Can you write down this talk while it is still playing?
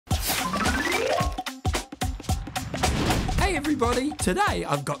everybody. Today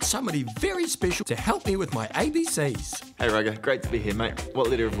I've got somebody very special to help me with my ABCs. Hey Rugger, great to be here, mate.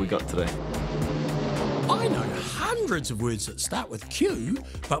 What letter have we got today? I know hundreds of words that start with Q,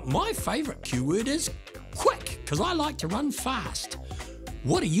 but my favourite Q word is quick, because I like to run fast.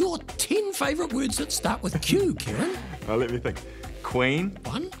 What are your 10 favourite words that start with Q, Kieran? Oh, let me think. Queen.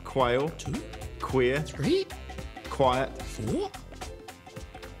 1, Quail. 2, Queer. 3, Quiet. 4.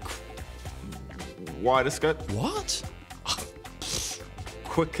 Widescope. What?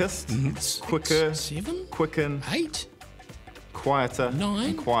 Quickest. 6, Quicker. 7, Quicken. 8. Quieter. 9.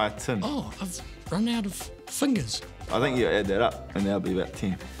 And quietin. Oh, I've run out of fingers. I think you add that up and that'll be about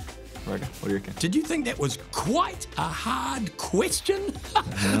 10. Rugger, what do you reckon? Did you think that was quite a hard question?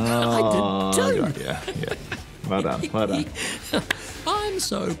 I did too. Yeah. Well done. I'm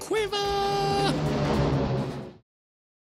so clever.